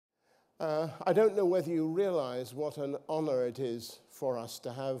I don't know whether you realize what an honor it is for us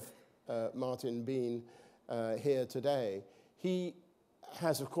to have Martin Bean here today. He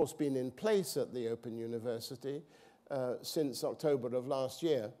has, of course, been in place at the Open University since October of last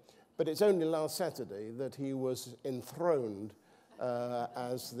year, but it's only last Saturday that he was enthroned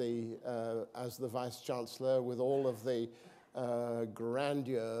as the Vice-Chancellor, with all of the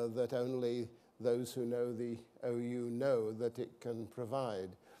grandeur that only those who know the OU know that it can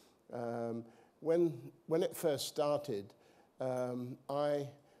provide. When it first started, I,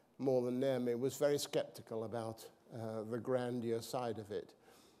 more than Naomi, was very skeptical about the grandeur side of it.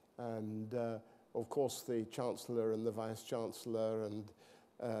 And of course, the Chancellor and the Vice-Chancellor and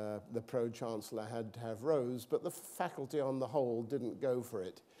the Pro-Chancellor had to have rows, but the faculty on the whole didn't go for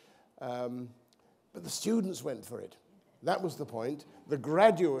it. But the students went for it. That was the point. The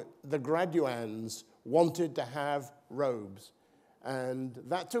graduands wanted to have robes, and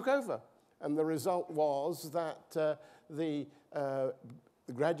that took over. And the result was that the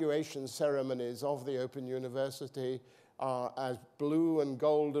graduation ceremonies of the Open University are as blue and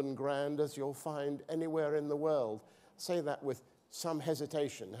gold and grand as you'll find anywhere in the world. I say that with some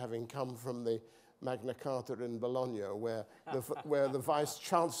hesitation, having come from the Magna Carta in Bologna, where the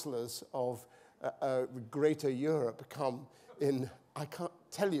vice-chancellors of Greater Europe come in. I can't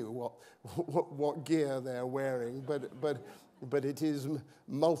tell you what gear they're wearing, but it is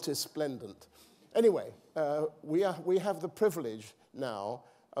multi-splendent. Anyway, we have the privilege now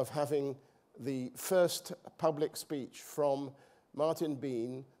of having the first public speech from Martin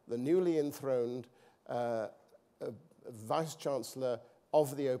Bean, the newly enthroned Vice-Chancellor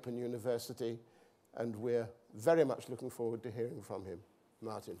of the Open University, and we're very much looking forward to hearing from him.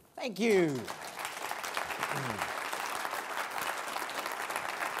 Martin. Thank you.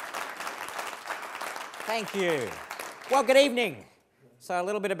 Thank you. Well, good evening. So a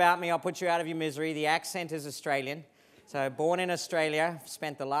little bit about me, I'll put you out of your misery. The accent is Australian. So born in Australia,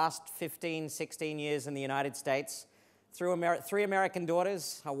 spent the last 15, 16 years in the United States. Three American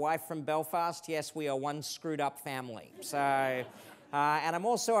daughters, a wife from Belfast. Yes, we are one screwed up family. So, and I'm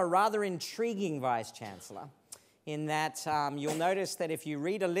also a rather intriguing Vice-Chancellor in that you'll notice that if you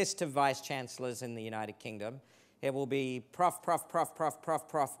read a list of Vice-Chancellors in the United Kingdom, it will be Prof, Prof, Prof, Prof, Prof,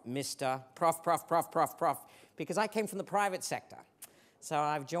 Prof, Mr, Prof, Prof, Prof, Prof, Prof, because I came from the private sector. So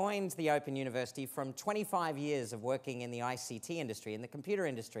I've joined the Open University from 25 years of working in the ICT industry, in the computer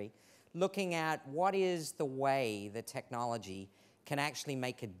industry, looking at what is the way that technology can actually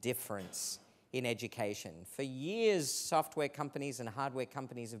make a difference in education. For years, software companies and hardware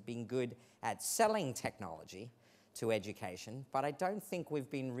companies have been good at selling technology to education, but I don't think we've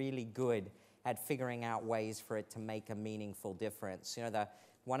been really good at figuring out ways for it to make a meaningful difference. You know,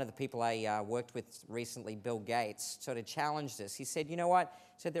 one of the people I worked with recently, Bill Gates, sort of challenged us. He said, you know what?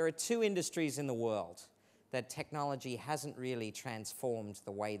 So there are two industries in the world that technology hasn't really transformed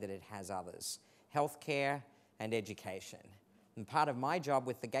the way that it has others: healthcare and education. And part of my job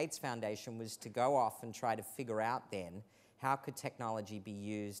with the Gates Foundation was to go off and try to figure out then how could technology be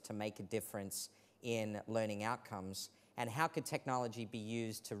used to make a difference in learning outcomes, and how could technology be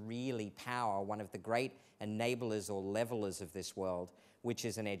used to really power one of the great enablers or levelers of this world, which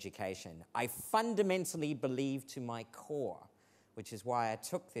is in education. I fundamentally believe to my core, which is why I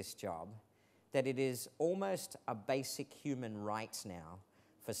took this job, that it is almost a basic human right now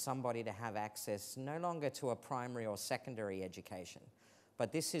for somebody to have access no longer to a primary or secondary education,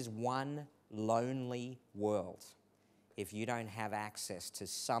 but this is one lonely world if you don't have access to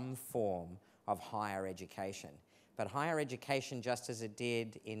some form of higher education. But higher education, just as it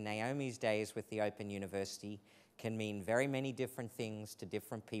did in Naomi's days with the Open University, can mean very many different things to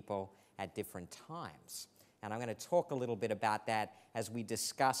different people at different times. And I'm going to talk a little bit about that as we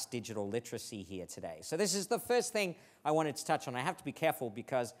discuss digital literacy here today. So this is the first thing I wanted to touch on. I have to be careful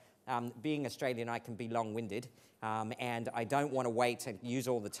because being Australian, I can be long-winded, and I don't want to wait to use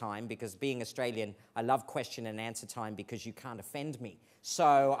all the time, because being Australian, I love question and answer time because you can't offend me.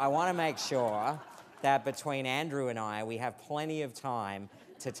 So I want to make sure that between Andrew and I, we have plenty of time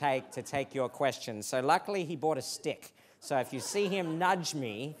to take your questions. So luckily, he bought a stick. So if you see him nudge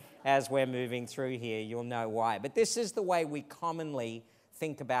me as we're moving through here, you'll know why. But this is the way we commonly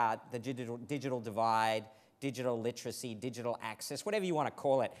think about the digital divide, digital literacy, digital access, whatever you want to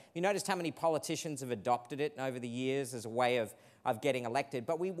call it. You noticed how many politicians have adopted it over the years as a way of getting elected,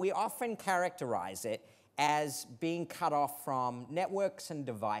 but we often characterize it as being cut off from networks and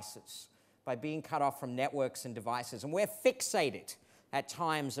devices, by being cut off from networks and devices. And we're fixated at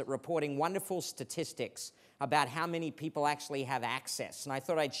times at reporting wonderful statistics about how many people actually have access, and I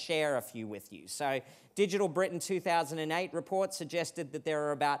thought I'd share a few with you. So Digital Britain 2008 report suggested that there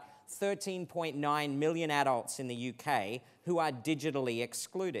are about 13.9 million adults in the UK who are digitally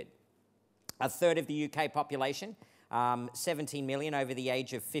excluded. A third of the UK population, 17 million over the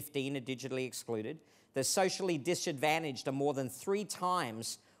age of 15, are digitally excluded. The socially disadvantaged are more than 3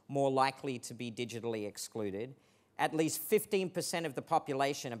 times more likely to be digitally excluded. At least 15% of the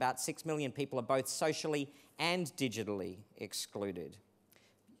population, about 6 million people, are both socially and digitally excluded.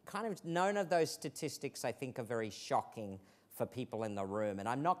 Kind of none of those statistics, I think, are very shocking for people in the room, and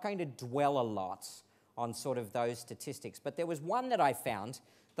I'm not going to dwell a lot on sort of those statistics, but there was one that I found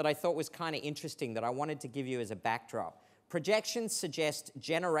that I thought was kind of interesting that I wanted to give you as a backdrop. Projections suggest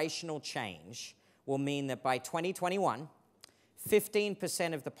generational change will mean that by 2021,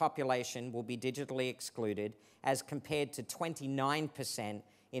 15% of the population will be digitally excluded as compared to 29%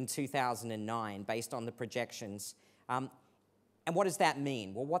 in 2009 based on the projections. And what does that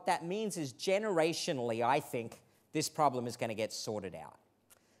mean? Well, what that means is generationally, I think, this problem is going to get sorted out.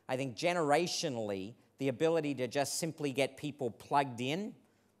 I think generationally, the ability to just simply get people plugged in,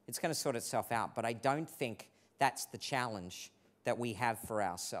 it's going to sort itself out, but I don't think that's the challenge that we have for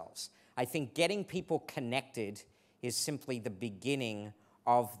ourselves. I think getting people connected is simply the beginning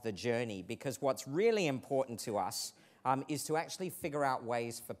of the journey, because what's really important to us is to actually figure out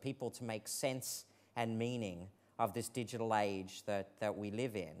ways for people to make sense and meaning of this digital age that we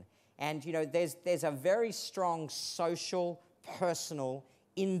live in. And you know, there's a very strong social, personal,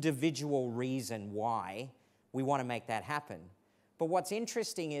 individual reason why we want to make that happen. But what's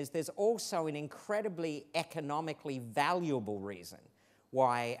interesting is there's also an incredibly economically valuable reason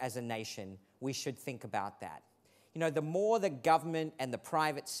why, as a nation, we should think about that. You know, the more the government and the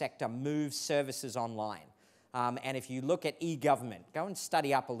private sector move services online, and if you look at e-government, go and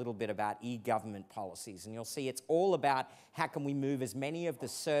study up a little bit about e-government policies, and you'll see it's all about how can we move as many of the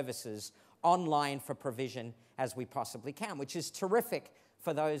services online for provision as we possibly can, which is terrific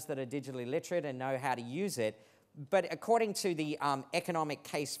for those that are digitally literate and know how to use it. But according to the economic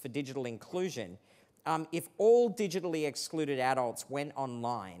case for digital inclusion, if all digitally excluded adults went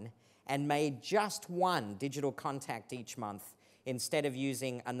online and made just one digital contact each month instead of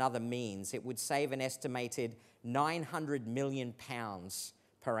using another means, it would save an estimated £900 million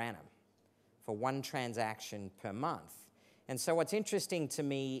per annum for one transaction per month. And so what's interesting to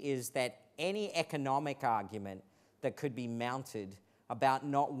me is that any economic argument that could be mounted about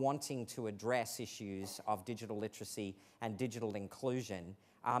not wanting to address issues of digital literacy and digital inclusion,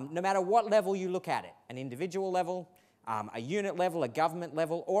 no matter what level you look at it, an individual level, a unit level, a government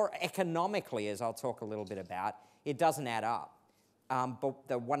level, or economically, as I'll talk a little bit about, it doesn't add up.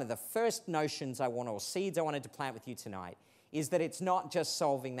 But one of the first notions or seeds I wanted to plant with you tonight is that it's not just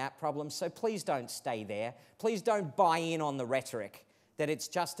solving that problem, so please don't stay there. Please don't buy in on the rhetoric that it's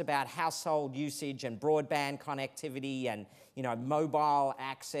just about household usage and broadband connectivity and, you know, mobile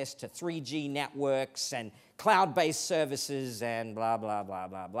access to 3G networks and cloud-based services and blah, blah, blah,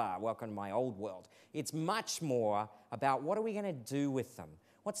 blah, blah. Welcome to my old world. It's much more about what are we going to do with them?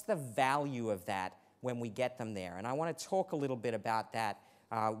 What's the value of that when we get them there? And I want to talk a little bit about that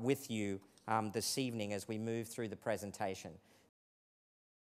with you this evening as we move through the presentation.